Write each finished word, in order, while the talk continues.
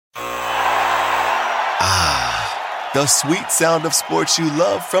The sweet sound of sports you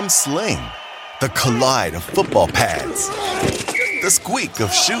love from Sling. The collide of football pads. The squeak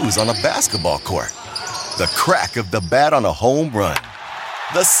of shoes on a basketball court. The crack of the bat on a home run.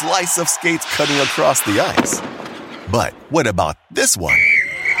 The slice of skates cutting across the ice. But what about this one?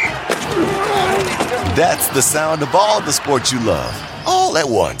 That's the sound of all the sports you love, all at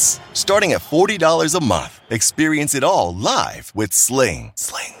once. Starting at $40 a month. Experience it all live with Sling.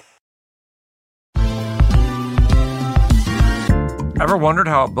 Ever wondered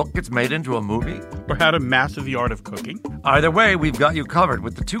how a book gets made into a movie? Or how to master the art of cooking? Either way, we've got you covered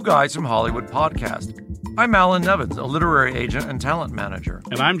with the Two Guys from Hollywood podcast. I'm Alan Nevins, a literary agent and talent manager.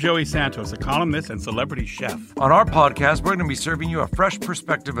 And I'm Joey Santos, a columnist and celebrity chef. On our podcast, we're going to be serving you a fresh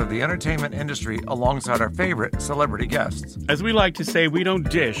perspective of the entertainment industry alongside our favorite celebrity guests. As we like to say, we don't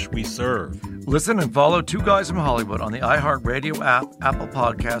dish, we serve. Listen and follow Two Guys from Hollywood on the iHeartRadio app, Apple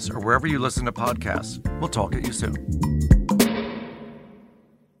Podcasts, or wherever you listen to podcasts. We'll talk at you soon.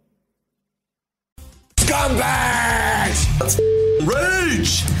 Scumbags! Let's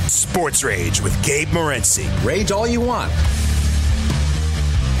rage! Sports Rage with Gabe Morency. Rage all you want.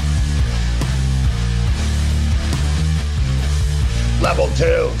 Level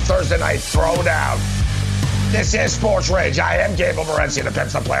 2, Thursday Night Throwdown. This is Sports Rage. I am Gabe Morency. The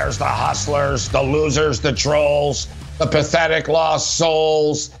pimps, the players, the hustlers, the losers, the trolls, the pathetic lost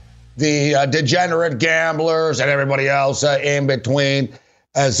souls, the degenerate gamblers, and everybody else in between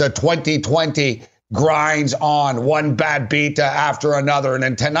as 2020 grinds on, one bad beat after another. And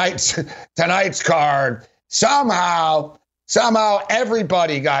then tonight's card, somehow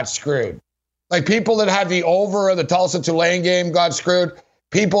everybody got screwed. Like people that had the over of the Tulsa Tulane game got screwed.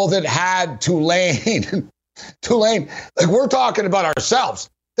 People that had Tulane, like we're talking about ourselves.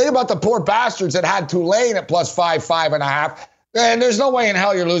 Think about the poor bastards that had Tulane at +5, 5.5. And there's no way in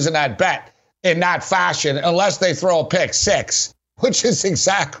hell you're losing that bet in that fashion unless they throw a pick six, which is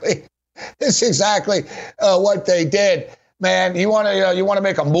exactly what they did, man. You want to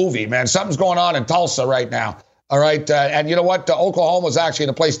make a movie, man. Something's going on in Tulsa right now. All right, and you know what? Oklahoma's actually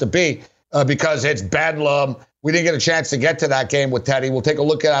the place to be because it's bedlam. We didn't get a chance to get to that game with Teddy. We'll take a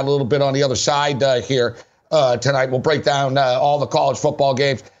look at it a little bit on the other side here tonight. We'll break down all the college football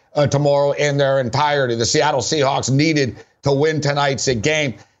games tomorrow in their entirety. The Seattle Seahawks needed to win tonight's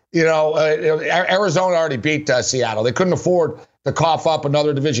game. You know, Arizona already beat Seattle. They couldn't afford to cough up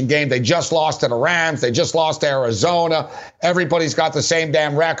another division game. They just lost to the Rams. They just lost to Arizona. Everybody's got the same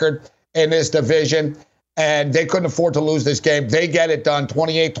damn record in this division, and they couldn't afford to lose this game. They get it done,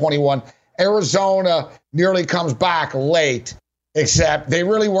 28-21. Arizona nearly comes back late, except they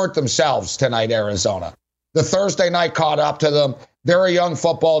really weren't themselves tonight, Arizona. The Thursday night caught up to them. They're a young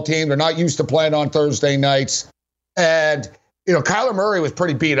football team. They're not used to playing on Thursday nights. And, you know, Kyler Murray was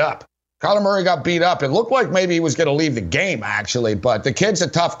pretty beat up. Kyler Murray got beat up. It looked like maybe he was going to leave the game, actually. But the kid's a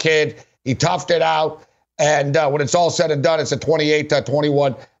tough kid. He toughed it out. And when it's all said and done, it's a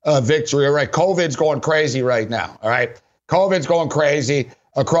 28-21 victory. All right, COVID's going crazy right now. All right, COVID's going crazy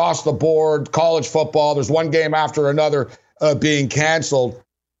across the board. College football, there's one game after another being canceled.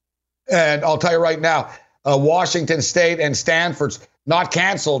 And I'll tell you right now, Washington State and Stanford's not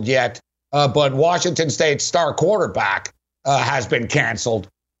canceled yet, but Washington State's star quarterback has been canceled.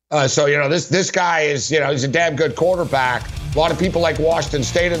 So, you know, this guy is, you know, he's a damn good quarterback. A lot of people like Washington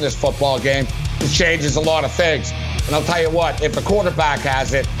State in this football game. It changes a lot of things. And I'll tell you what, if the quarterback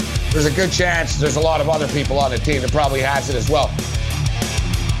has it, there's a good chance there's a lot of other people on the team that probably has it as well.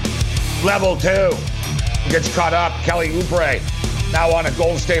 Level 2 gets caught up. Kelly Oubre now on a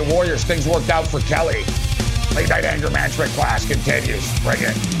Golden State Warriors. Things worked out for Kelly. Late night anger management class continues. Bring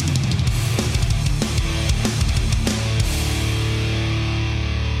it.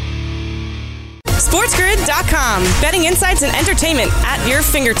 SportsGrid.com. Betting insights and entertainment at your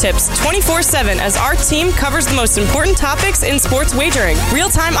fingertips 24/7 as our team covers the most important topics in sports wagering.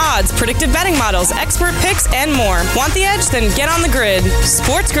 Real-time odds, predictive betting models, expert picks, and more. Want the edge? Then get on the grid.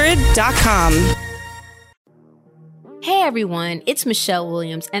 SportsGrid.com. Hey everyone, it's Michelle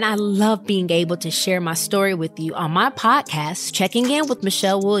Williams, and I love being able to share my story with you on my podcast, Checking In with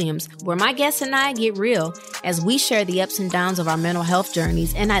Michelle Williams, where my guests and I get real as we share the ups and downs of our mental health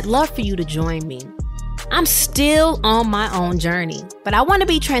journeys, and I'd love for you to join me. I'm still on my own journey, but I want to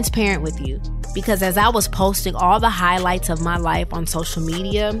be transparent with you because as I was posting all the highlights of my life on social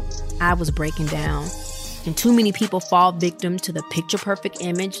media, I was breaking down. And too many people fall victim to the picture-perfect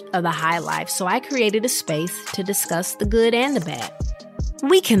image of the high life, so I created a space to discuss the good and the bad.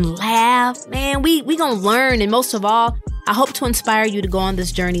 We can laugh, man, we gonna learn, and most of all, I hope to inspire you to go on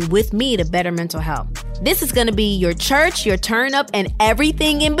this journey with me to better mental health. This is gonna be your church, your turn up, and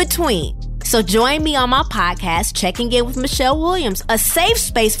everything in between. So join me on my podcast, Checking In with Michelle Williams, a safe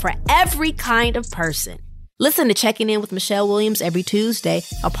space for every kind of person. Listen to Checking In with Michelle Williams every Tuesday,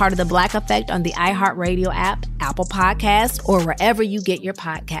 a part of the Black Effect on the iHeartRadio app, Apple Podcasts, or wherever you get your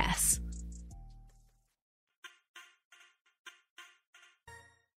podcasts.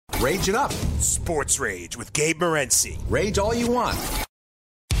 Rage it up. Sports Rage with Gabe Morency. Rage all you want.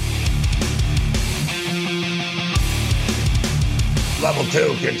 Level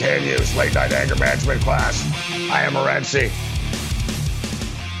 2 continues. Late night anger management class. I am Morency.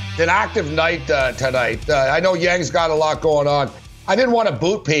 An active night tonight. I know Yang's got a lot going on. I didn't want to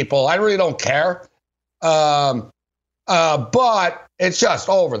boot people. I really don't care. But it's just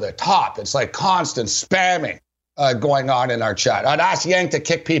over the top. It's like constant spamming going on in our chat. I'd ask Yang to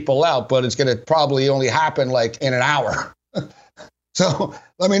kick people out, but it's going to probably only happen like in an hour. So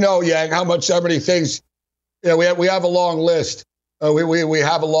let me know, Yang, how many things. Yeah, we have a long list. We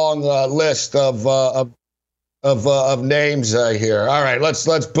have a long list of names here. All right,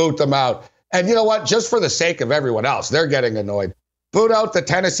 let's boot them out. And you know what? Just for the sake of everyone else, they're getting annoyed. Boot out the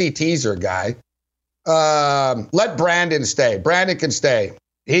Tennessee teaser guy. Let Brandon stay. Brandon can stay.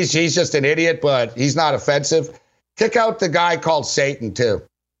 He's just an idiot, but he's not offensive. Kick out the guy called Satan too.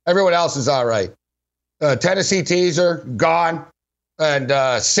 Everyone else is all right. Tennessee teaser gone, and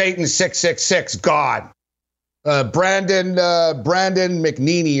Satan 666 gone. Brandon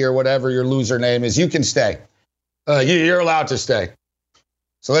McNeely or whatever your loser name is, you can stay. You're allowed to stay.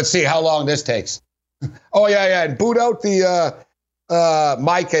 So let's see how long this takes. Oh, yeah. And boot out the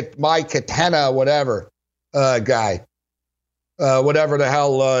Mike Katena, whatever guy. Whatever the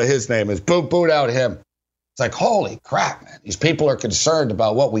hell his name is. Boot out him. It's like, holy crap, man. These people are concerned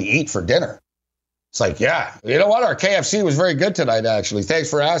about what we eat for dinner. It's like, yeah. You know what? Our KFC was very good tonight, actually. Thanks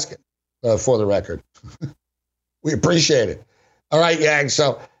for asking, for the record. We appreciate it. All right, Yang.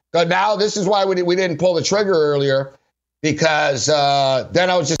 So now this is why we didn't pull the trigger earlier, because then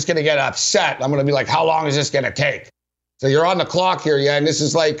I was just going to get upset. I'm going to be like, how long is this going to take? So you're on the clock here, Yang. This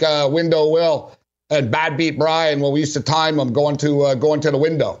is like Window Will and Bad Beat Brian when we used to time them going to the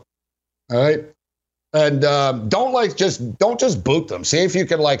window. All right. And don't just boot them. See if you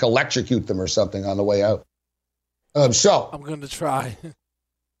can like electrocute them or something on the way out. So I'm going to try.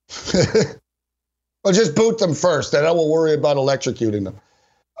 Well, just boot them first, and then we'll worry about electrocuting them.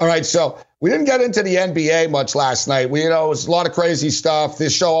 All right, so we didn't get into the NBA much last night. It was a lot of crazy stuff.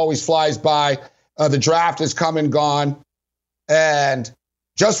 This show always flies by. The draft has come and gone. And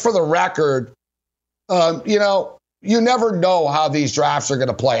just for the record, you never know how these drafts are going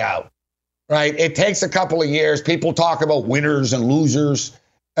to play out, right? It takes a couple of years. People talk about winners and losers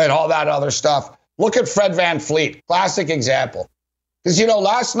and all that other stuff. Look at Fred VanVleet, classic example. Because,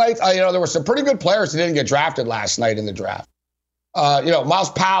 last night, there were some pretty good players that didn't get drafted last night in the draft.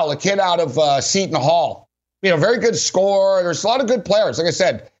 Miles Powell, a kid out of Seton Hall, very good scorer. There's a lot of good players. Like I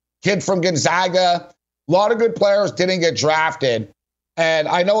said, kid from Gonzaga, a lot of good players didn't get drafted. And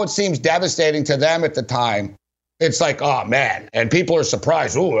I know it seems devastating to them at the time. It's like, oh, man. And people are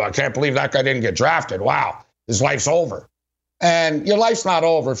surprised. Ooh, I can't believe that guy didn't get drafted. Wow, his life's over. And your life's not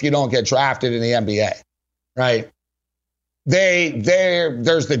over if you don't get drafted in the NBA, right?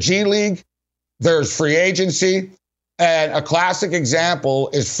 There's the G League, there's free agency, and a classic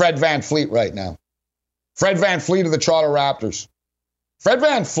example is Fred VanVleet right now. Fred VanVleet of the Toronto Raptors. Fred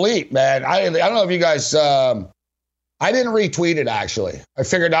VanVleet, man, I don't know if you guys, I didn't retweet it, actually. I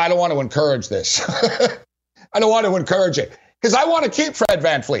figured I don't want to encourage this. I don't want to encourage it because I want to keep Fred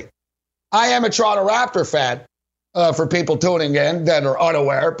VanVleet. I am a Toronto Raptor fan, for people tuning in that are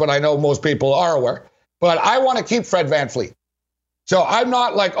unaware, but I know most people are aware. But I want to keep Fred VanVleet. So I'm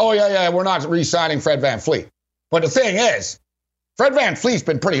not like, oh, yeah, we're not re-signing Fred VanVleet. But the thing is, Fred VanVleet's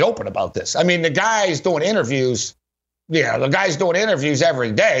been pretty open about this. I mean, the guy's doing interviews. The guy's doing interviews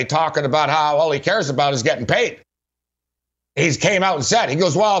every day talking about how all he cares about is getting paid. He came out and said, he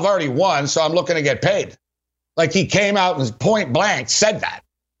goes, well, I've already won, so I'm looking to get paid. Like he came out and point blank said that.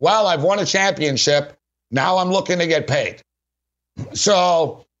 Well, I've won a championship. Now I'm looking to get paid.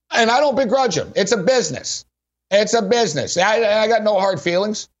 So... And I don't begrudge him. It's a business. It's a business. I got no hard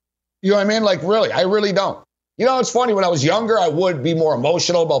feelings. You know what I mean? Like, really, I really don't. It's funny. When I was younger, I would be more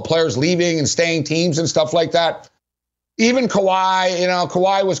emotional about players leaving and staying teams and stuff like that. Even Kawhi,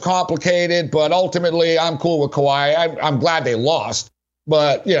 Kawhi was complicated, but ultimately, I'm cool with Kawhi. I'm glad they lost.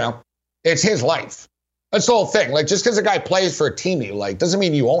 But, it's his life. That's the whole thing. Like, just because a guy plays for a team you like doesn't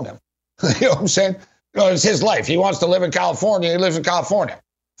mean you own him. You know what I'm saying? It's his life. He wants to live in California. He lives in California.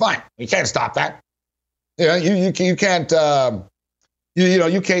 Fine. You can't stop that. You can't,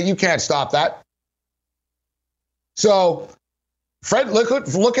 you can't stop that. So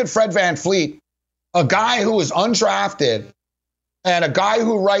Look at Fred VanVleet, a guy who was undrafted and a guy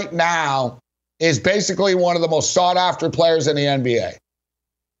who right now is basically one of the most sought-after players in the NBA.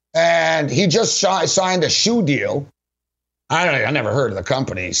 And he just signed a shoe deal. I never heard of the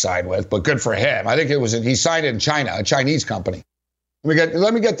company he signed with, but good for him. I think he signed it in China, a Chinese company.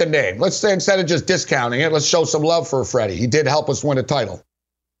 Let me get the name. Let's say instead of just discounting it, let's show some love for Freddie. He did help us win a title.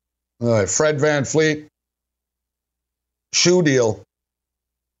 All right, Fred VanVleet, shoe deal.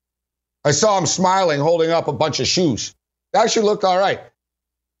 I saw him smiling, holding up a bunch of shoes. It actually looked all right.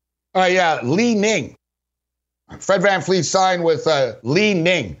 All right, yeah, Li Ning. Fred VanVleet signed with Li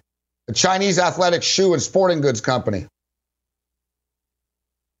Ning, a Chinese athletic shoe and sporting goods company.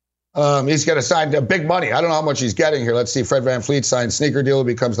 He's going to sign big money. I don't know how much he's getting here. Let's see. Fred VanVleet signed sneaker deal,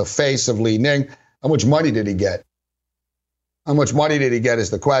 becomes the face of Li Ning. How much money did he get? How much money did he get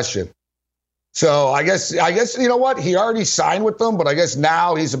is the question. So I guess you know what? He already signed with them, but I guess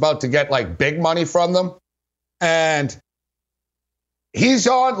now he's about to get like big money from them. And he's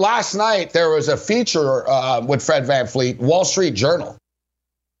on last night. There was a feature with Fred VanVleet, Wall Street Journal.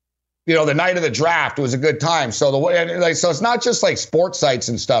 You know, the night of the draft, it was a good time. So so it's not just like sports sites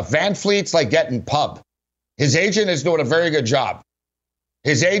and stuff. VanVleet's like getting pub. His agent is doing a very good job.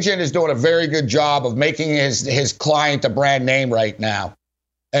 His agent is doing a very good job of making his client a brand name right now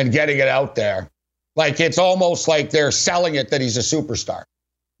and getting it out there. Like it's almost like they're selling it that he's a superstar.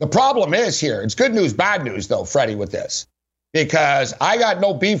 The problem is here, it's good news, bad news though, Freddie, with this, because I got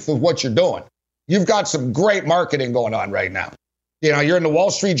no beef with what you're doing. You've got some great marketing going on right now. You know, you're in the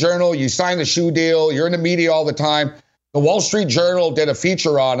Wall Street Journal, you signed the shoe deal, you're in the media all the time. The Wall Street Journal did a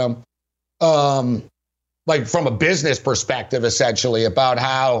feature on him, like from a business perspective, essentially, about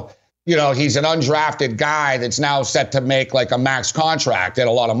how, you know, he's an undrafted guy that's now set to make like a max contract at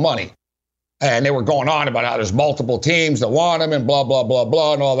a lot of money. And they were going on about how there's multiple teams that want him and blah, blah, blah,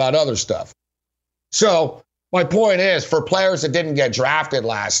 blah, and all that other stuff. So my point is, for players that didn't get drafted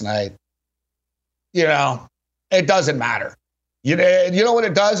last night, you know, it doesn't matter. You know what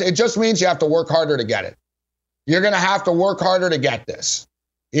it does? It just means you have to work harder to get it. You're going to have to work harder to get this.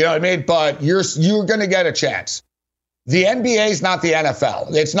 You know what I mean? But you're going to get a chance. The NBA is not the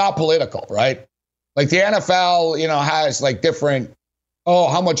NFL. It's not political, right? Like the NFL, you know, has like different,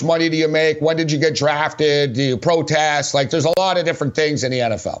 how much money do you make? When did you get drafted? Do you protest? Like there's a lot of different things in the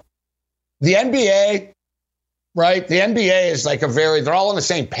NFL. The NBA, right? The NBA is like they're all on the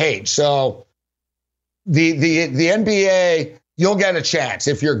same page. So the NBA, you'll get a chance.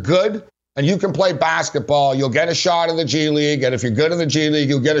 If you're good and you can play basketball, you'll get a shot in the G League. And if you're good in the G League,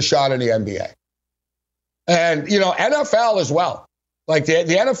 you'll get a shot in the NBA. And, you know, NFL as well. Like the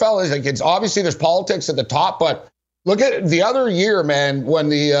NFL is like, it's obviously there's politics at the top, but look at the other year, man,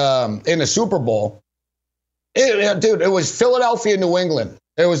 when in the Super Bowl, it was Philadelphia, New England.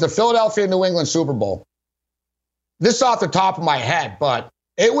 It was the Philadelphia, New England Super Bowl. This is off the top of my head, but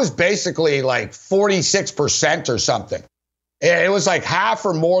it was basically like 46% or something. It was like half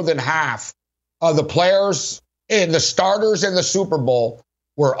or more than half of the players, the starters in the Super Bowl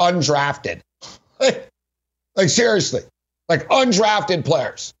were undrafted. Like seriously, like undrafted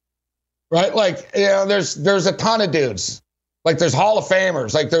players, right? Like, you know, there's a ton of dudes. Like there's Hall of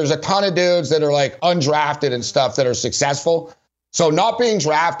Famers. Like there's a ton of dudes that are like undrafted and stuff that are successful. So not being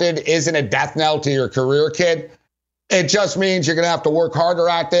drafted isn't a death knell to your career, kid. It just means you're going to have to work harder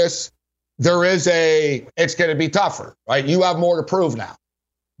at this. It's going to be tougher, right? You have more to prove now.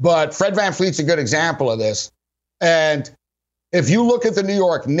 But Fred VanVleet's a good example of this. And if you look at the New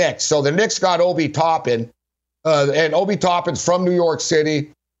York Knicks, so the Knicks got Obi Toppin, and Obi Toppin's from New York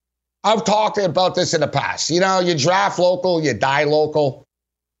City. I've talked about this in the past. You know, you draft local, you die local.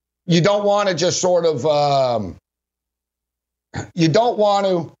 You don't want to just sort of, you don't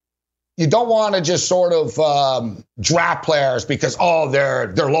want to just sort of draft players because,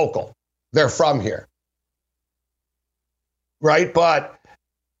 they're local. They're from here. Right? But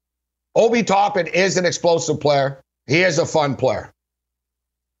Obi Toppin is an explosive player. He is a fun player.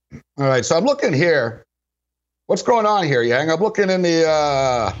 All right, so I'm looking here. What's going on here, Yang? I'm looking in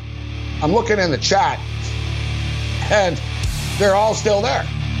the chat, and they're all still there.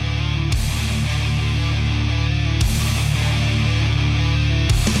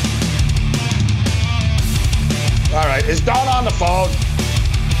 All right, is Don on the phone?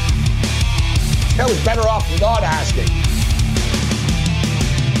 That was better off not asking.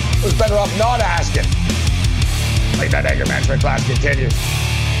 It was better off not asking. Like that anger management class continues.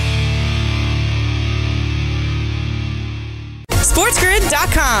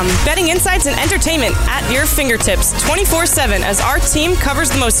 SportsGrid.com. Betting insights and entertainment at your fingertips 24/7 as our team covers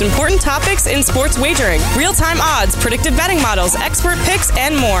the most important topics in sports wagering. Real-time odds, predictive betting models, expert picks,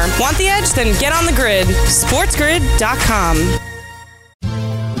 and more. Want the edge? Then get on the grid. SportsGrid.com.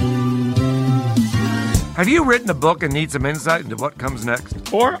 Have you written a book and need some insight into what comes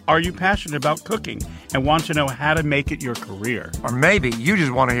next? Or are you passionate about cooking and want to know how to make it your career? Or maybe you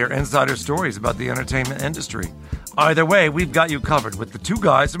just want to hear insider stories about the entertainment industry. Either way, we've got you covered with the Two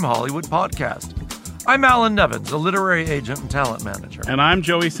Guys from Hollywood podcast. I'm Alan Nevins, a literary agent and talent manager. And I'm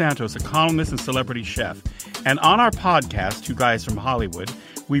Joey Santos, a columnist and celebrity chef. And on our podcast, Two Guys from Hollywood,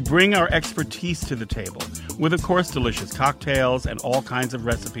 we bring our expertise to the table with, of course, delicious cocktails and all kinds of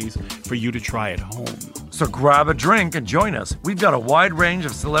recipes for you to try at home. So grab a drink and join us. We've got a wide range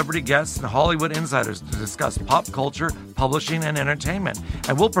of celebrity guests and Hollywood insiders to discuss pop culture, publishing, and entertainment.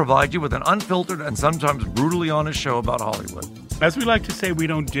 And we'll provide you with an unfiltered and sometimes brutally honest show about Hollywood. As we like to say, we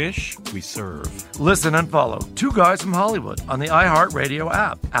don't dish, we serve. Listen and follow Two Guys from Hollywood on the iHeartRadio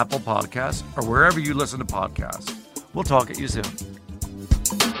app, Apple Podcasts, or wherever you listen to podcasts. We'll talk at you soon.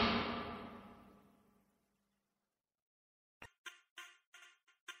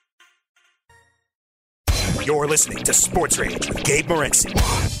 You're listening to Sports Rage with Gabe Morency.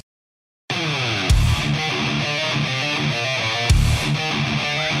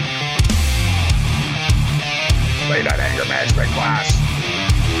 Late night anger management class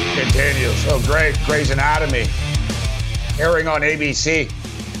continues. Oh, great. Grey's Anatomy airing on ABC.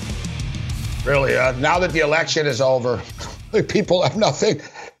 Really, now that the election is over, people have nothing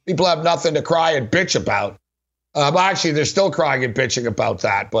to cry and bitch about. Actually, they're still crying and bitching about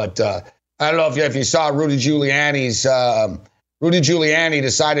that, but I don't know if you saw Rudy Giuliani's. Rudy Giuliani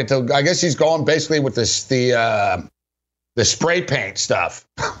decided to. I guess he's going basically with the spray paint stuff.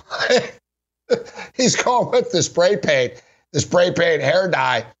 He's going with the spray paint hair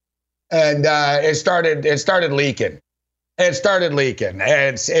dye, and it started leaking. It started leaking.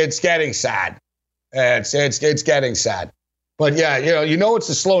 It's getting sad. It's getting sad. But yeah, you know it's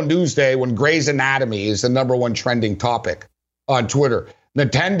a slow news day when Grey's Anatomy is the #1 trending topic on Twitter.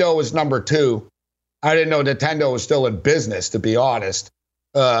 Nintendo is number 2. I didn't know Nintendo was still in business, to be honest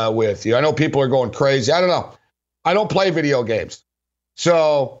with you. I know people are going crazy. I don't know. I don't play video games.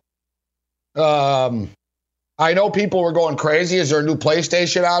 So I know people were going crazy. Is there a new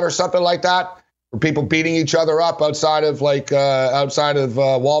PlayStation out or something like that? Were people beating each other up outside of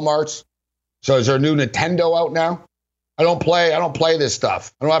Walmarts? So is there a new Nintendo out now? I don't play this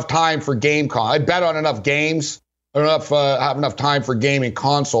stuff. I don't have time for I bet on enough games. I don't have enough time for gaming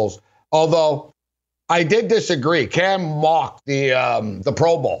consoles. Although I did disagree. Cam mocked the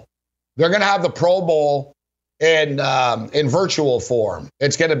Pro Bowl. They're going to have the Pro Bowl in virtual form. They're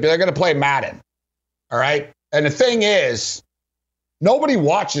going to play Madden. All right. And the thing is, nobody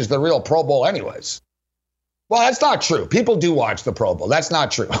watches the real Pro Bowl anyways. Well, that's not true. People do watch the Pro Bowl. That's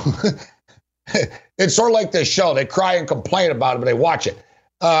not true. It's sort of like this show. They cry and complain about it, but they watch it.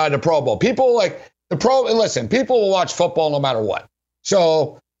 The Pro Bowl. People like the listen, people will watch football no matter what.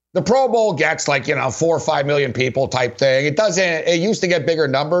 So the Pro Bowl gets 4 or 5 million people type thing. It used to get bigger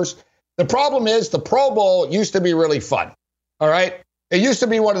numbers. The problem is the Pro Bowl used to be really fun. All right. It used to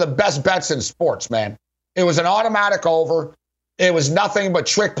be one of the best bets in sports, man. It was an automatic over. It was nothing but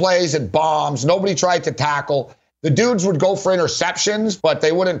trick plays and bombs. Nobody tried to tackle. The dudes would go for interceptions, but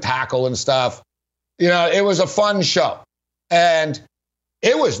they wouldn't tackle and stuff. It was a fun show. And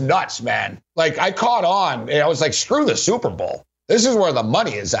it was nuts, man. I caught on. I was like, screw the Super Bowl. This is where the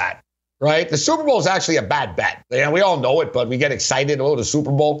money is at, right? The Super Bowl is actually a bad bet. We all know it, but we get excited about the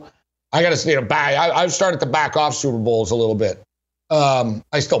Super Bowl. I got to say, I've started to back off Super Bowls a little bit.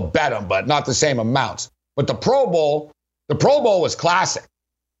 I still bet them, but not the same amounts. But the Pro Bowl was classic,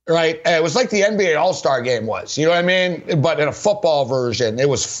 right? It was like the NBA All-Star Game was, you know what I mean? But in a football version, it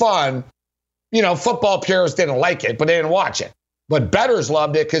was fun. Football purists didn't like it, but they didn't watch it. But bettors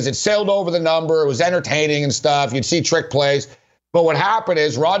loved it because it sailed over the number. It was entertaining and stuff. You'd see trick plays. But what happened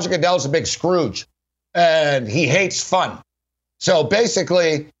is Roger Goodell's a big Scrooge, and he hates fun. So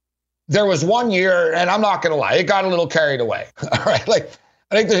basically, there was one year, and I'm not going to lie, it got a little carried away. All right,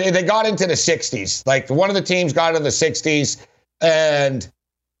 I think they got into the 60s. One of the teams got into the 60s, and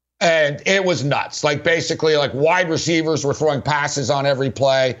it was nuts. Basically, wide receivers were throwing passes on every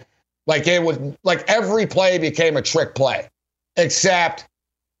play. Every play became a trick play. Except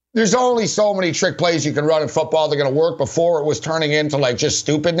there's only so many trick plays you can run in football that are going to work before it was turning into just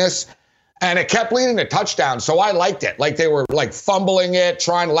stupidness. And it kept leading to touchdowns. So I liked it. They were fumbling it,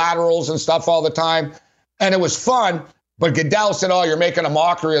 trying laterals and stuff all the time. And it was fun. But Goodell said, you're making a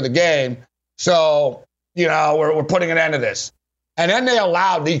mockery of the game. So, we're putting an end to this. And then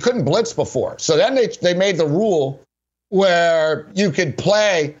you couldn't blitz before. So then they made the rule where you could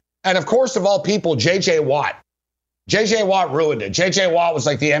play. And of course, of all people, J.J. Watt. J.J. Watt ruined it. J.J. Watt was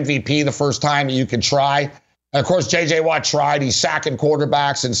like the MVP the first time that you could try. And of course, J.J. Watt tried. He's sacking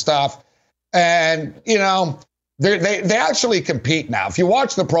quarterbacks and stuff. And, they actually compete now. If you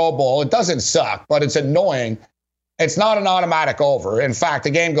watch the Pro Bowl, it doesn't suck, but it's annoying. It's not an automatic over. In fact,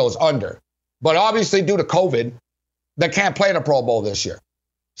 the game goes under. But obviously, due to COVID, they can't play the Pro Bowl this year.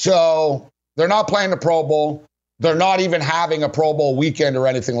 So they're not playing the Pro Bowl. They're not even having a Pro Bowl weekend or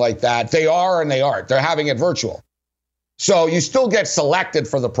anything like that. They are and they aren't. They're having it virtual. So you still get selected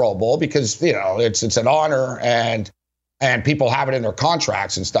for the Pro Bowl because, it's an honor and people have it in their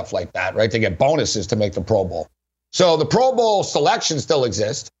contracts and stuff like that, right? They get bonuses to make the Pro Bowl. So the Pro Bowl selection still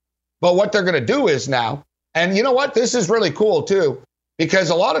exists. But what they're going to do is now, and you know what? This is really cool too, because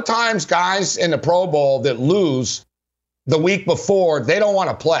a lot of times guys in the Pro Bowl that lose the week before, they don't want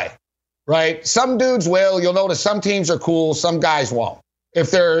to play, right? Some dudes will. You'll notice some teams are cool. Some guys won't. If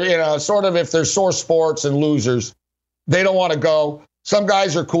they're, if they're sore sports and losers, they don't want to go. Some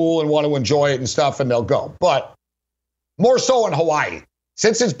guys are cool and want to enjoy it and stuff, and they'll go. But more so in Hawaii.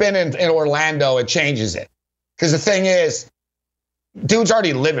 Since it's been in Orlando, it changes it. Because the thing is, dudes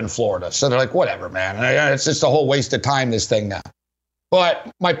already live in Florida. So they're like, whatever, man. It's just a whole waste of time, this thing now.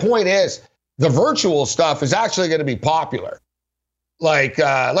 But my point is, the virtual stuff is actually going to be popular. Like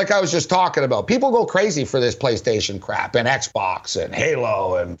I was just talking about. People go crazy for this PlayStation crap and Xbox and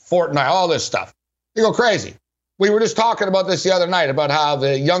Halo and Fortnite, all this stuff. They go crazy. We were just talking about this the other night about how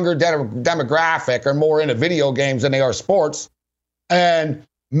the younger demographic are more into video games than they are sports. And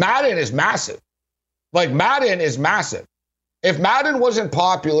Madden is massive. Like, Madden is massive. If Madden wasn't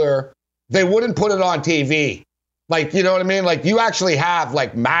popular, they wouldn't put it on TV. Like, you know what I mean? Like, you actually have,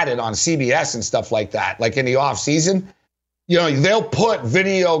 like, Madden on CBS and stuff like that, like in the off season. They'll put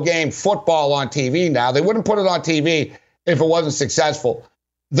video game football on TV now. They wouldn't put it on TV if it wasn't successful.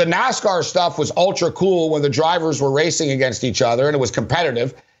 The NASCAR stuff was ultra cool when the drivers were racing against each other and it was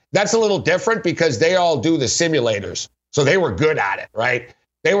competitive. That's a little different because they all do the simulators. So they were good at it, right?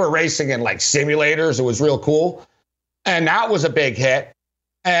 They were racing in like simulators. It was real cool. And that was a big hit.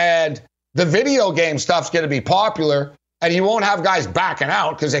 And the video game stuff's going to be popular. And you won't have guys backing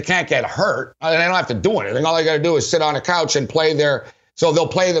out because they can't get hurt. They don't have to do anything. All they got to do is sit on a couch and play so they'll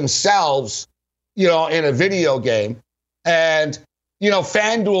play themselves, in a video game. And,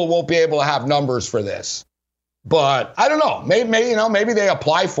 FanDuel won't be able to have numbers for this. But I don't know. Maybe they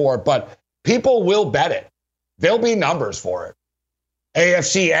apply for it, but people will bet it. There'll be numbers for it.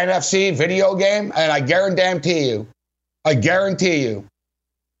 AFC, NFC video game. And I guarantee you,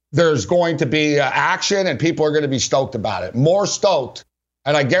 there's going to be action and people are going to be stoked about it. More stoked.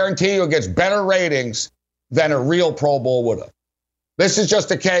 And I guarantee you it gets better ratings than a real Pro Bowl would have. This is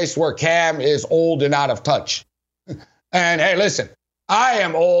just a case where Cam is old and out of touch. And hey, listen, I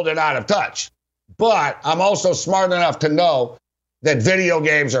am old and out of touch, but I'm also smart enough to know that video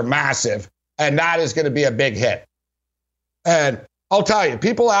games are massive and that is going to be a big hit. And I'll tell you,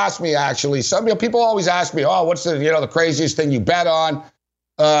 people ask me actually, people always ask me, oh, what's the craziest thing you bet on?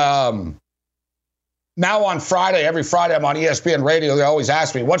 Now on Friday, every Friday I'm on ESPN radio, they always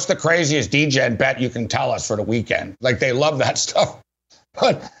ask me, what's the craziest DGen bet you can tell us for the weekend? Like, they love that stuff.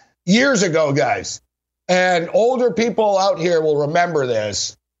 But years ago, guys, and older people out here will remember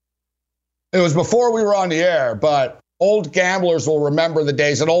this. It was before we were on the air, but old gamblers will remember the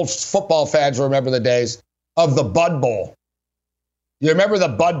days, and old football fans will remember the days of the Bud Bowl. You remember the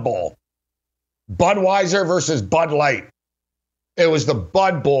Bud Bowl? Budweiser versus Bud Light. It was the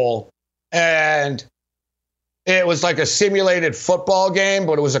Bud Bowl, and it was like a simulated football game,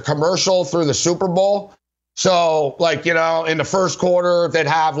 but it was a commercial through the Super Bowl. So, in the first quarter, they'd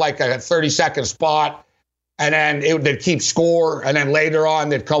have like a 30-second spot, and then they'd keep score, and then later on,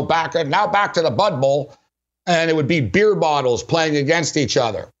 they'd go back, and now back to the Bud Bowl, and it would be beer bottles playing against each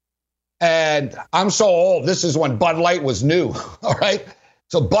other. And I'm so old, this is when Bud Light was new, all right?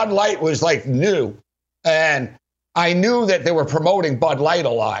 So Bud Light was like new, and I knew that they were promoting Bud Light a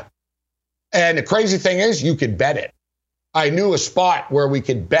lot. And the crazy thing is, you could bet it. I knew a spot where we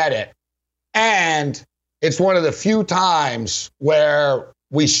could bet it. And it's one of the few times where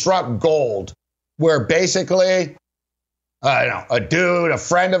we struck gold, where basically, a dude, a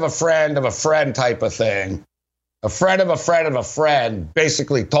friend of a friend of a friend type of thing, a friend of a friend of a friend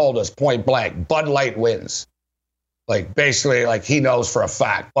basically told us point blank, Bud Light wins. Basically, he knows for a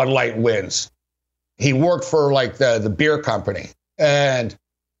fact, Bud Light wins. He worked for the beer company, and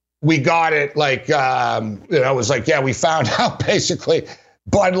we got it it was we found out basically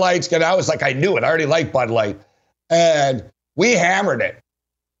Bud Light's I was like, I knew it. I already liked Bud Light. And We hammered it.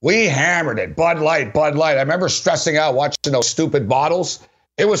 Bud Light. I remember stressing out watching those stupid bottles.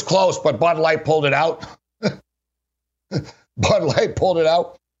 It was close, but Bud Light pulled it out. Bud Light pulled it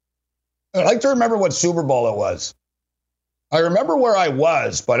out. I like to remember what Super Bowl it was. I remember where I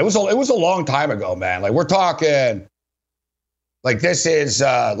was, but it was a long time ago, man. Like we're talking, like this is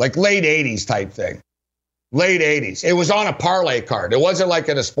like late 80s type thing. Late 80s. It was on a parlay card. It wasn't like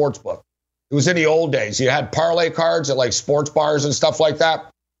in a sports book. It was in the old days. You had parlay cards at like sports bars and stuff like that.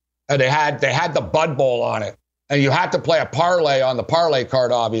 And they had the Bud Bowl on it. And you had to play a parlay on the parlay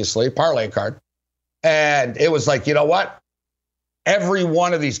card, obviously, parlay card. And it was like, you know what? Every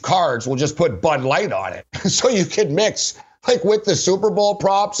one of these cards will just put Bud Light on it. So you could mix, like with the Super Bowl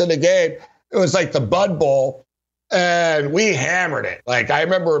props in the game, it was like the Bud Bowl. And we hammered it. Like, I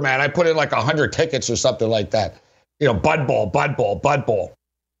remember, man, I put in like 100 tickets or something like that. You know, Bud Bowl.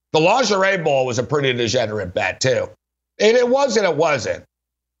 The Lingerie Bowl was a pretty degenerate bet, too. And it wasn't.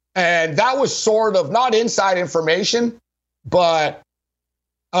 And that was sort of not inside information, but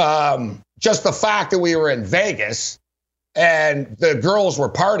just the fact that we were in Vegas and the girls were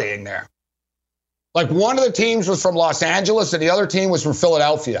partying there. Like one of the teams was from Los Angeles and the other team was from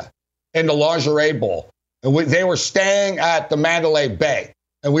Philadelphia in the Lingerie Bowl. And they were staying at the Mandalay Bay,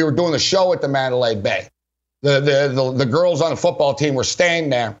 and we were doing the show at the Mandalay Bay. The girls on the football team were staying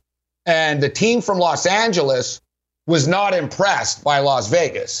there, and the team from Los Angeles was not impressed by Las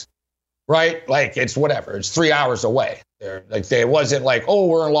Vegas, right? Like, it's whatever. It's 3 hours away. It wasn't like, oh,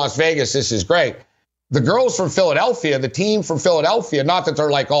 we're in Las Vegas. This is great. The girls from Philadelphia, the team from Philadelphia, not that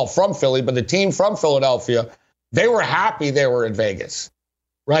they're like all from Philly, but the team from Philadelphia, they were happy they were in Vegas,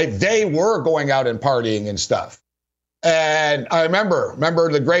 right? They were going out and partying and stuff. And I remember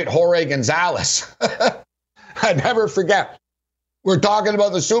the great Jorge Gonzalez. I never forget. We're talking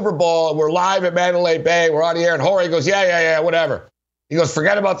about the Super Bowl. We're live at Mandalay Bay. We're on the air. And Jorge goes, yeah, whatever. He goes,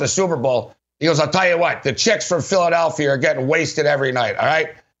 forget about the Super Bowl. He goes, I'll tell you what, the chicks from Philadelphia are getting wasted every night, all right?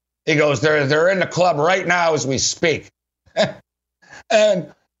 He goes, they're in the club right now as we speak.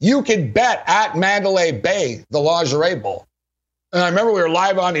 And you can bet at Mandalay Bay, the Lingerie Bowl. And I remember we were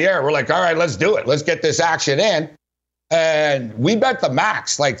live on the air. We're like, all right, let's do it. Let's get this action in. And we bet the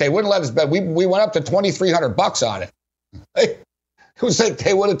max. Like, they wouldn't let us bet. We went up to $2,300 on it. It was like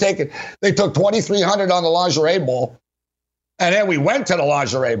they took $2,300 on the Lingerie Bowl. And then we went to the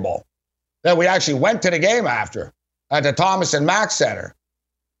Lingerie Bowl. Then we actually went to the game after at the Thomas and Mack Center.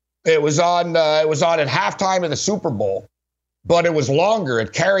 It was on at halftime of the Super Bowl, but it was longer.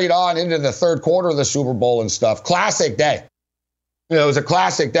 It carried on into the third quarter of the Super Bowl and stuff. Classic day. It was a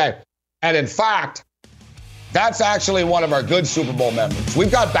classic day. And in fact, that's actually one of our good Super Bowl memories.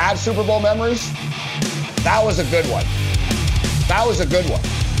 We've got bad Super Bowl memories. That was a good one.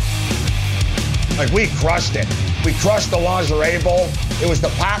 Like, we crushed it. We crushed the Lingerie Bowl. It was the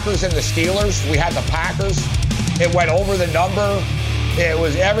Packers and the Steelers. We had the Packers. It went over the number.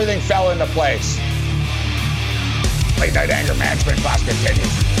 Everything fell into place. Late Night Anger Management class continues.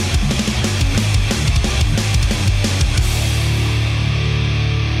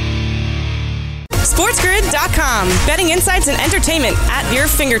 SportsGrid.com. Betting insights and entertainment at your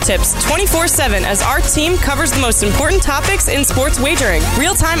fingertips 24/7 as our team covers the most important topics in sports wagering.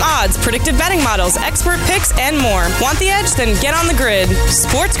 Real-time odds, predictive betting models, expert picks, and more. Want the edge? Then get on the grid.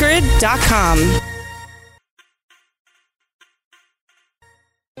 SportsGrid.com.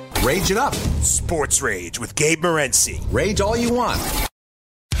 Rage it up. Sports Rage with Gabe Morency. Rage all you want.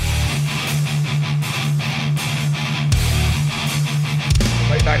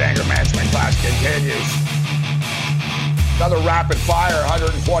 Late Night Anger Management class continues. Another rapid fire,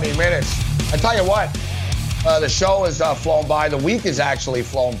 120 minutes. I tell you what, the show has flown by. The week has actually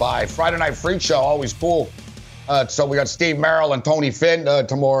flown by. Friday Night Freak Show, always cool. So we got Steve Merrill and Tony Finn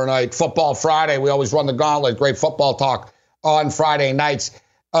tomorrow night. Football Friday, we always run the gauntlet. Great football talk on Friday nights.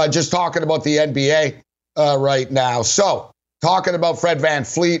 Just talking about the NBA right now. So, talking about Fred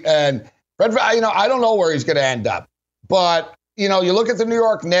VanVleet. And Fred, I don't know where he's going to end up. But, you look at the New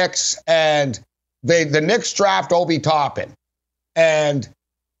York Knicks, and the Knicks draft Obi Toppin. And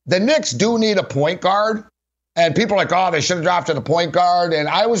the Knicks do need a point guard. And people are like, oh, they should have drafted a point guard. And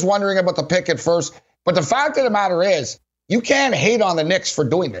I was wondering about the pick at first. But the fact of the matter is, you can't hate on the Knicks for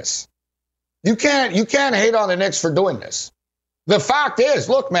doing this. You can't hate on the Knicks for doing this. The fact is,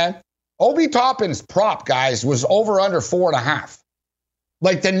 look, man, Obi Toppin's prop, guys, was over under 4.5.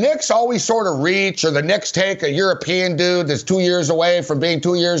 Like, the Knicks always sort of reach, or the Knicks take a European dude that's 2 years away from being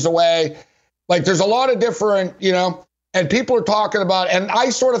 2 years away. Like, there's a lot of different, and people are talking about, and I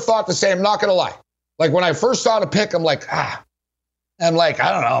sort of thought the same, I'm not going to lie. Like, when I first saw the pick, I'm like, I don't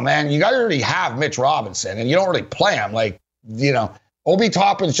know, man, you already have Mitch Robinson, and you don't really play him. Like, Obi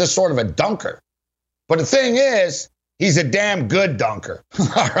Toppin's just sort of a dunker. But the thing is, he's a damn good dunker,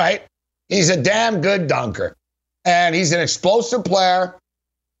 all right? He's a damn good dunker. And he's an explosive player.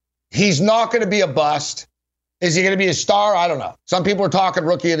 He's not going to be a bust. Is he going to be a star? I don't know. Some people are talking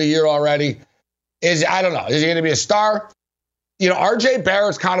rookie of the year already. I don't know. Is he going to be a star? RJ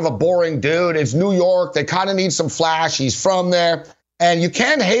Barrett's kind of a boring dude. It's New York. They kind of need some flash. He's from there. And you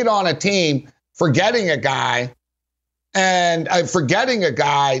can't hate on a team for getting a guy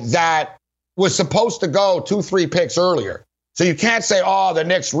that was supposed to go 2-3 picks earlier. So you can't say, the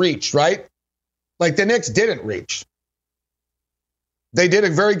Knicks reached, right? Like the Knicks didn't reach. They did a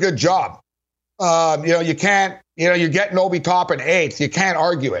very good job. You can't, you're getting Obi Toppin 8th. You can't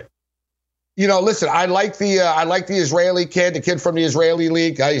argue it. Listen, I like the Israeli kid, the kid from the Israeli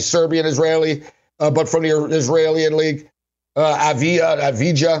league. He's Serbian-Israeli, but from the Israeli league,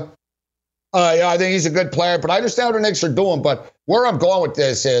 Avija. I think he's a good player, but I understand what the Knicks are doing. But where I'm going with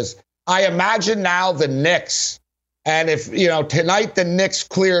this is, I imagine now the Knicks, and if, tonight the Knicks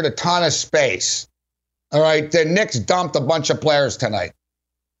cleared a ton of space. All right, the Knicks dumped a bunch of players tonight.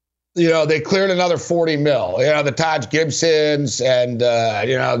 They cleared another $40 million. The Taj Gibsons and,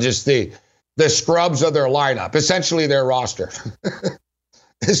 just the scrubs of their lineup, essentially their roster.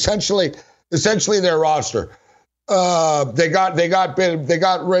 essentially their roster. They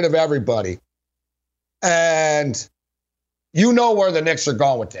got rid of everybody. And where the Knicks are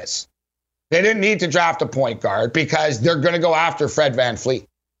going with this. They didn't need to draft a point guard because they're going to go after Fred VanVleet.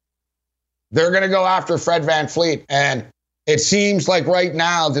 They're going to go after Fred VanVleet. And it seems like right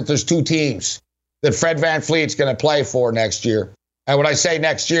now that there's 2 teams that Fred VanVleet's going to play for next year. And when I say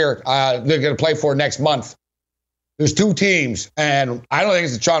next year, they're going to play for next month. There's 2 teams, and I don't think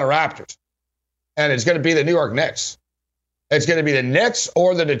it's the Toronto Raptors. And it's going to be the New York Knicks. It's going to be the Knicks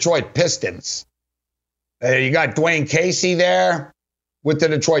or the Detroit Pistons. You got Dwayne Casey there with the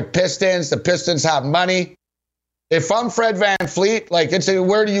Detroit Pistons. The Pistons have money. If I'm Fred VanVleet,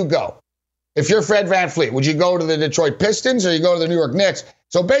 where do you go? If you're Fred VanVleet, would you go to the Detroit Pistons or you go to the New York Knicks?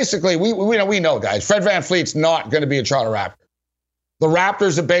 So basically, we know, guys, Fred VanVleet's not going to be a Toronto Raptor. The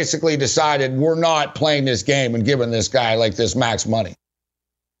Raptors have basically decided we're not playing this game and giving this guy this max money.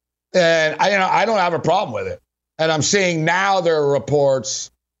 And I don't have a problem with it. And I'm seeing now there are reports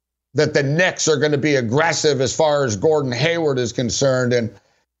that the Knicks are going to be aggressive as far as Gordon Hayward is concerned. And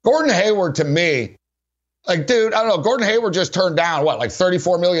Gordon Hayward, to me, dude, I don't know. Gordon Hayward just turned down,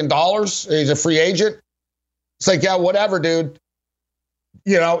 $34 million? He's a free agent. It's yeah, whatever, dude.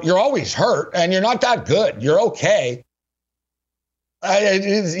 You're always hurt, and you're not that good. You're okay. I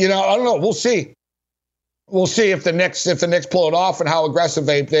don't know. We'll see. We'll see if the Knicks pull it off and how aggressive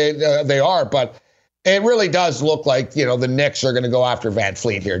they are. But it really does look like, the Knicks are going to go after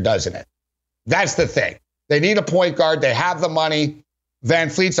VanVleet here, doesn't it? That's the thing. They need a point guard. They have the money.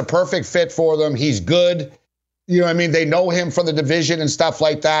 VanVleet's a perfect fit for them. He's good. They know him from the division and stuff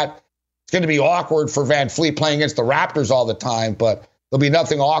like that. It's going to be awkward for VanVleet playing against the Raptors all the time, but there'll be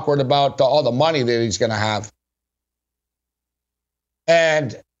nothing awkward about all the money that he's going to have.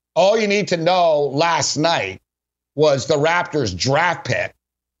 And all you need to know last night was the Raptors draft pick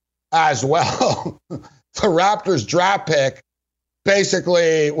as well. The Raptors draft pick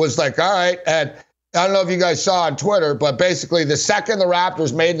basically was all right. And I don't know if you guys saw on Twitter, but basically the second the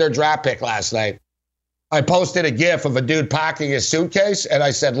Raptors made their draft pick last night, I posted a GIF of a dude packing his suitcase, and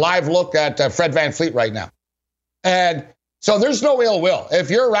I said, live look at Fred VanVleet right now. And so there's no ill will. If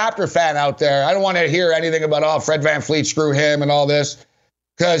you're a Raptor fan out there, I don't want to hear anything about, Fred VanVleet, screw him and all this.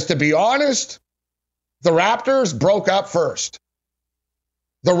 Because to be honest, the Raptors broke up first.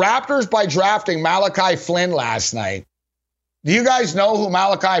 The Raptors, by drafting Malachi Flynn last night, do you guys know who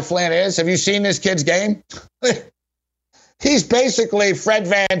Malachi Flynn is? Have you seen this kid's game? He's basically Fred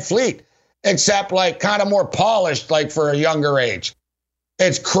VanVleet, except kind of more polished, for a younger age.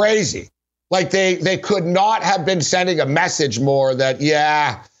 It's crazy. They could not have been sending a message more that,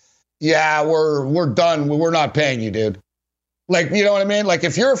 we're done. We're not paying you, dude. You know what I mean?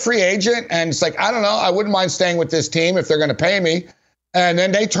 If you're a free agent and it's I don't know, I wouldn't mind staying with this team if they're going to pay me. And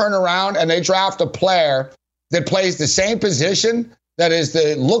then they turn around and they draft a player that plays the same position, that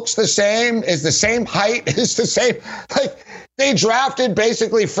looks the same, is the same height, is the same. They drafted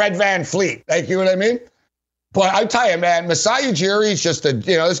basically Fred VanVleet. You know what I mean? But I tell you, man, Masai Ujiri's just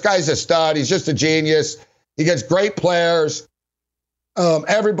this guy's a stud. He's just a genius. He gets great players.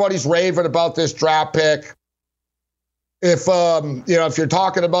 Everybody's raving about this draft pick. If you're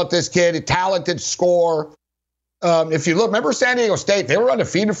talking about this kid, a talented scorer, if you look, remember San Diego State, they were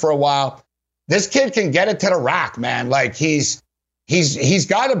undefeated for a while. This kid can get it to the rack, man. He's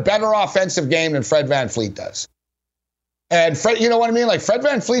got a better offensive game than Fred VanVleet does. And Fred, you know what I mean? Like Fred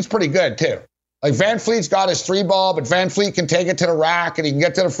VanVleet's pretty good too. Like VanVleet's got his 3-ball, but VanVleet can take it to the rack and he can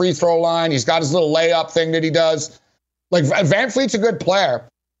get to the free throw line. He's got his little layup thing that he does. Like VanVleet's a good player,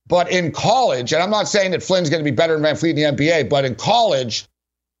 but in college, and I'm not saying that Flynn's going to be better than VanVleet in the NBA, but in college,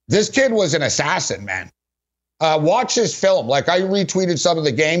 this kid was an assassin, man. Watch his film. Like I retweeted some of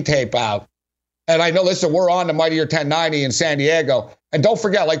the game tape out. And I know, listen, we're on the Mightier 1090 in San Diego. And don't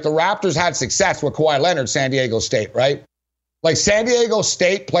forget, like the Raptors had success with Kawhi Leonard, San Diego State, right? Like San Diego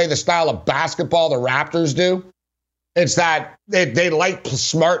State play the style of basketball the Raptors do. It's that they like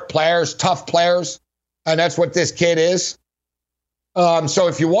smart players, tough players. And that's what this kid is. So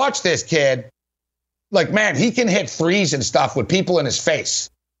if you watch this kid, like, man, he can hit threes and stuff with people in his face.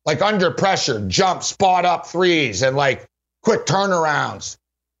 Like under pressure, jump, spot up threes, and like quick turnarounds.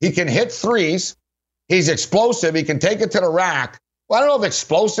 He can hit threes. He's explosive. He can take it to the rack. Well, I don't know if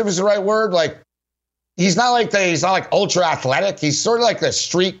explosive is the right word. Like, he's not like ultra athletic. He's sort of like the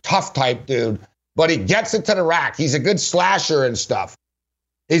street tough type dude, but he gets it to the rack. He's a good slasher and stuff.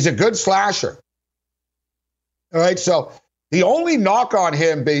 He's a good slasher. All right. So the only knock on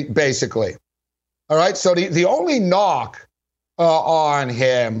him, basically. All right. So the only knock on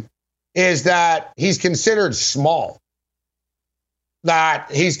him is that he's considered small.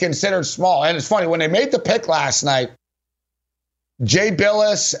 And it's funny, when they made the pick last night, Jay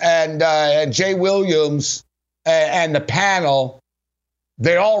Billis and Jay Williams and the panel,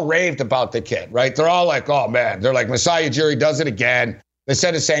 they all raved about the kid, right? They're all like, oh, man. They're like, Masai Ujiri does it again. They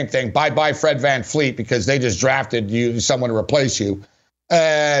said the same thing. Bye-bye, Fred VanVleet, because they just drafted someone to replace you.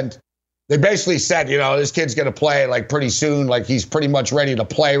 And they basically said, this kid's going to play like pretty soon. Like he's pretty much ready to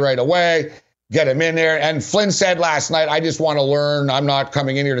play right away. Get him in there. And Flynn said last night, I just want to learn. I'm not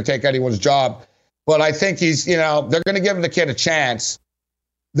coming in here to take anyone's job. But I think he's, they're going to give the kid a chance.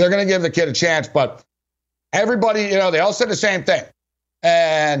 But everybody, they all said the same thing.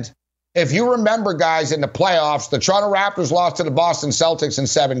 And if you remember, guys, in the playoffs, the Toronto Raptors lost to the Boston Celtics in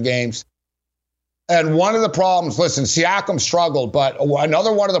 7 games. And one of the problems, listen, Siakam struggled, but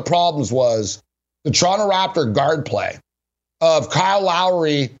another one of the problems was the Toronto Raptor guard play of Kyle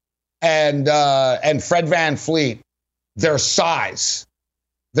Lowry and Fred VanVleet. Their size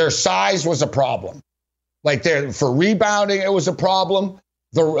was a problem. Like for rebounding, it was a problem.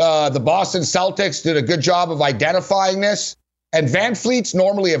 The Boston Celtics did a good job of identifying this. And VanVleet's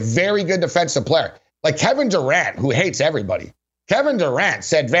normally a very good defensive player. Like Kevin Durant, who hates everybody. Kevin Durant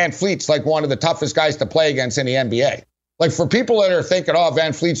said VanVleet's like one of the toughest guys to play against in the NBA. Like for people that are thinking, oh,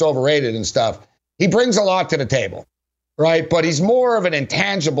 VanVleet's overrated and stuff, he brings a lot to the table, right? But he's more of an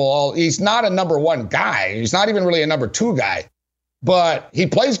intangible. He's not a number 1 guy. He's not even really a number 2 guy. But he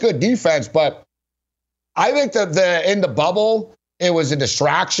plays good defense. But I think that in the bubble, it was a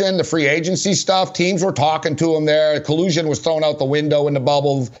distraction, the free agency stuff. Teams were talking to him there. Collusion was thrown out the window in the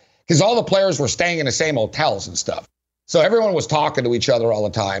bubble because all the players were staying in the same hotels and stuff. So everyone was talking to each other all the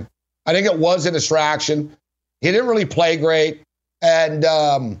time. I think it was a distraction. He didn't really play great.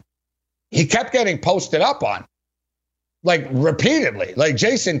 And he kept getting posted up on, like repeatedly. Like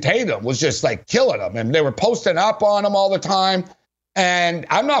Jason Tatum was just like killing him. And they were posting up on him all the time. And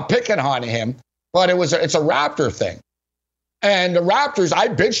I'm not picking on him, but it's a Raptor thing. And the Raptors, I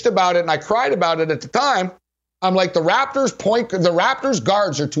bitched about it and I cried about it at the time. I'm like, the Raptors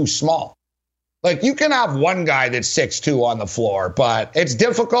guards are too small. Like you can have one guy that's 6'2" on the floor, but it's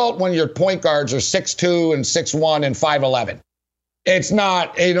difficult when your point guards are 6'2" and 6'1" and 5'11". It's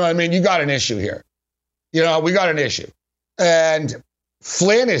not, you know what I mean? You got an issue here. We got an issue. And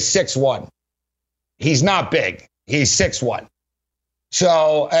Flynn is 6'1". He's not big. He's 6'1".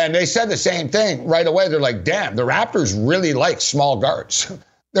 So, and they said the same thing right away. They're like, damn, the Raptors really like small guards.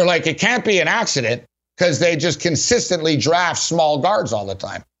 They're like, it can't be an accident because they just consistently draft small guards all the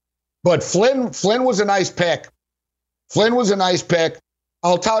time. But Flynn was a nice pick.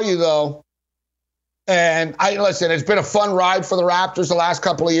 I'll tell you, though, and listen, it's been a fun ride for the Raptors the last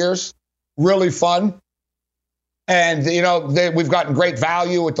couple of years. Really fun. And, we've gotten great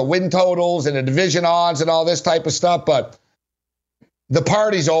value with the win totals and the division odds and all this type of stuff. But the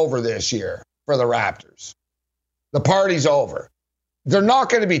party's over this year for the Raptors. The party's over. They're not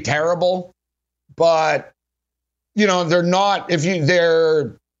going to be terrible, but, they're not,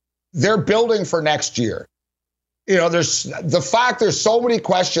 they're building for next year. There's the fact there's so many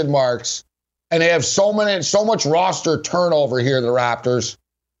question marks and they have so much roster turnover here, the Raptors,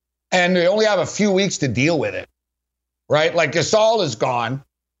 and they only have a few weeks to deal with it, right? Like Gasol is gone,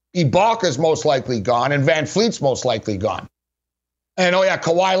 Ibaka's most likely gone, and VanVleet's most likely gone. And,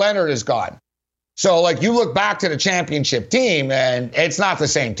 Kawhi Leonard is gone. So, you look back to the championship team, and it's not the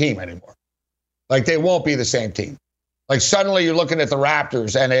same team anymore. They won't be the same team. Like suddenly you're looking at the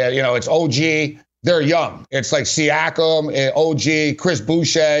Raptors and, it's OG. They're young. It's like Siakam, OG, Chris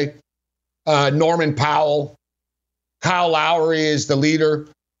Boucher, Norman Powell. Kyle Lowry is the leader.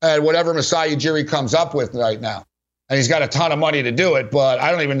 And whatever Masai Ujiri comes up with right now. And he's got a ton of money to do it, but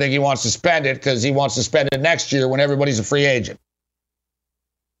I don't even think he wants to spend it because he wants to spend it next year when everybody's a free agent.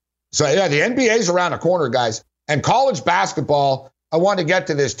 So, yeah, the NBA's around the corner, guys. And college basketball, I wanted to get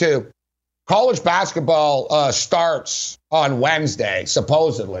to this, too. College basketball starts on Wednesday,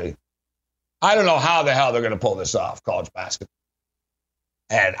 supposedly. I don't know how the hell they're going to pull this off, college basketball.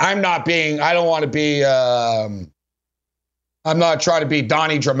 And I'm not trying to be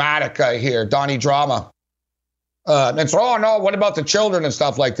Donnie Dramatica here, Donnie Drama. And so, oh, no, what about the children and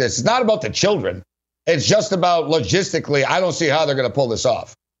stuff like this? It's not about the children. It's just about logistically, I don't see how they're going to pull this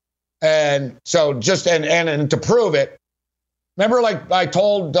off. And so just, and to prove it, remember, like I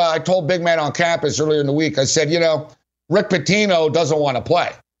told Big Man on campus earlier in the week, I said, Rick Pitino doesn't want to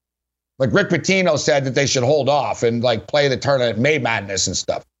play. Like Rick Pitino said that they should hold off and like play the tournament, May Madness and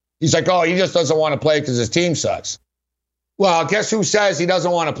stuff. He's like, oh, he just doesn't want to play because his team sucks. Well, guess who says he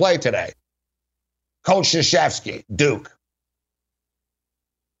doesn't want to play today? Coach Krzyzewski, Duke.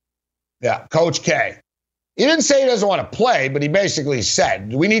 Yeah, Coach K. He didn't say he doesn't want to play, but he basically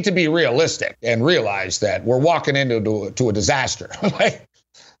said, we need to be realistic and realize that we're walking into a disaster.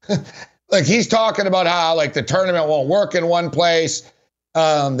 like he's talking about how like the tournament won't work in one place,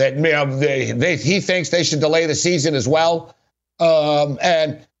 that he thinks they should delay the season as well.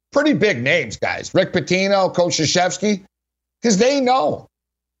 And pretty big names, guys. Rick Pitino, Coach Krzyzewski, because they know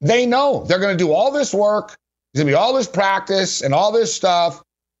they're going to do all this work. There's going to be all this practice and all this stuff.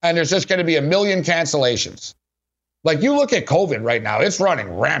 And there's just going to be a million cancellations. Like you look at COVID right now, it's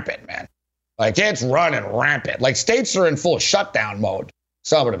running rampant, man. Like it's running rampant. Like states are in full shutdown mode.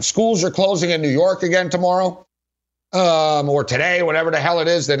 Some of them. Schools are closing in New York again tomorrow. Or today, whatever the hell it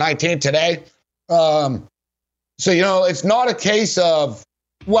is, the 19th today. So, it's not a case of,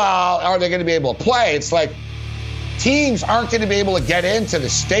 well, are they going to be able to play? It's like teams aren't going to be able to get into the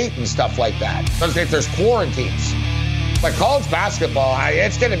state and stuff like that. Because if there's quarantines. Like college basketball,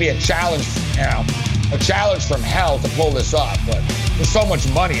 it's going to be a challenge, a challenge from hell to pull this off. But there's so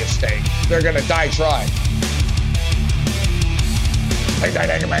much money at stake. They're going to die trying. Late Night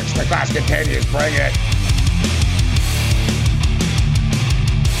Anchorman, the class continues. Bring it.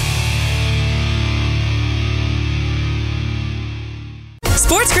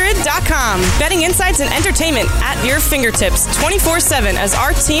 SportsGrid.com. Betting insights and entertainment at your fingertips 24/7 as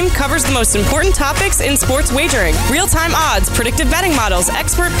our team covers the most important topics in sports wagering. Real-time odds, predictive betting models,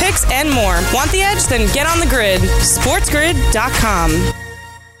 expert picks, and more. Want the edge? Then get on the grid. SportsGrid.com.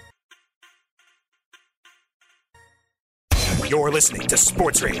 You're listening to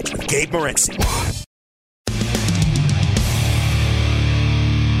Sports Rage with Gabe Morency.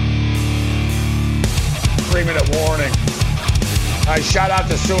 3-minute warning. Shout out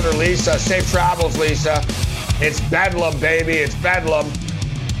to Sooner Lisa. Safe travels, Lisa. It's Bedlam, baby. It's Bedlam.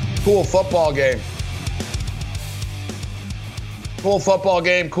 Cool football game. Cool football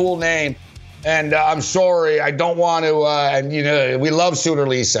game. Cool name. And I'm sorry. I don't want to, we love Sooner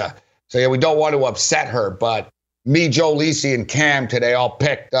Lisa. So, yeah, we don't want to upset her. But me, Joe Lisi, and Cam today all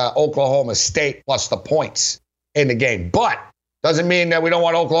picked Oklahoma State plus the points in the game. But doesn't mean that we don't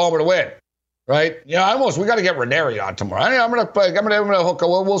want Oklahoma to win. Right? We got to get Ranieri on tomorrow. I'm going to hook.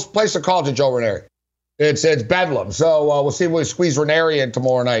 We'll place a call to Joe Ranieri. It's Bedlam. So we'll see if we squeeze Ranieri in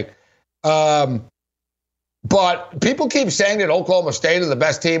tomorrow night. But people keep saying that Oklahoma State is the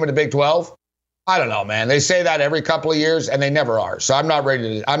best team in the Big 12. I don't know, man. They say that every couple of years, and they never are. So I'm not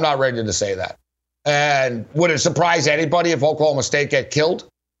ready to say that. And would it surprise anybody if Oklahoma State get killed?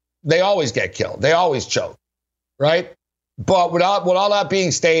 They always get killed. They always choke, right? But with all that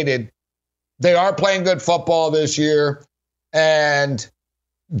being stated, they are playing good football this year, and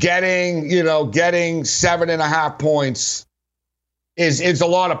getting 7.5 points is a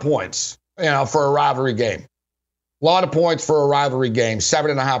lot of points, for a rivalry game. A lot of points for a rivalry game.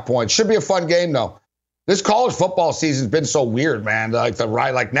 7.5 points. Should be a fun game, though. This college football season's been so weird, man.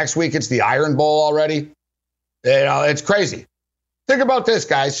 Like next week, it's the Iron Bowl already. It's crazy. Think about this,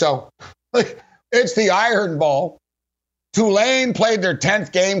 guys. So it's the Iron Bowl. Tulane played their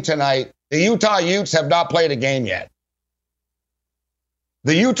 10th game tonight. The Utah Utes have not played a game yet.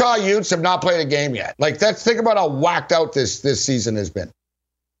 Like, think about how whacked out this season has been.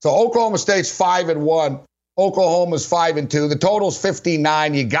 So Oklahoma State's 5-1. Oklahoma's 5-2. The total's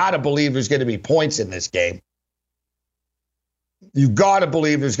 59. You got to believe there's going to be points in this game.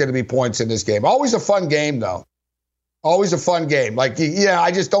 Always a fun game, though. Always a fun game.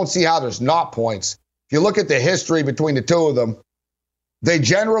 I just don't see how there's not points. if you look at the history between the two of them, they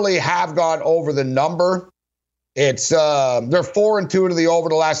generally have gone over the number. It's they're 4-2 to the over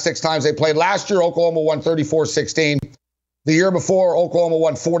the last 6 times they played. Last year, Oklahoma won 34-16. The year before, Oklahoma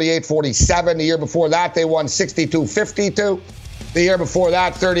won 48-47. The year before that, they won 62-52. The year before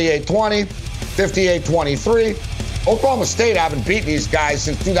that, 38-20, 58-23. Oklahoma State haven't beaten these guys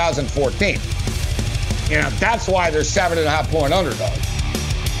since 2014. You know, that's why they're 7.5-point underdogs.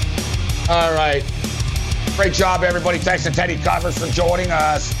 All right. Great job, everybody. Thanks to Teddy Covers for joining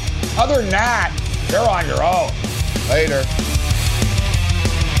us. Other than that, you're on your own. Later.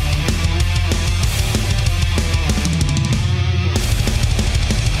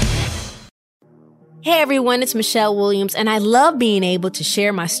 Hey everyone, it's Michelle Williams, and I love being able to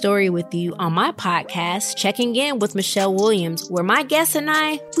share my story with you on my podcast, Checking In with Michelle Williams, where my guests and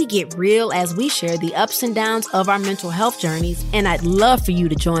I, we get real as we share the ups and downs of our mental health journeys, and I'd love for you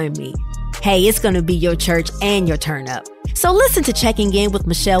to join me. Hey, it's going to be your church and your turn up. So listen to Checking In with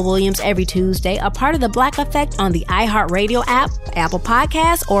Michelle Williams every Tuesday, a part of the Black Effect on the iHeartRadio app, Apple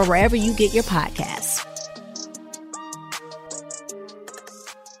Podcasts, or wherever you get your podcasts.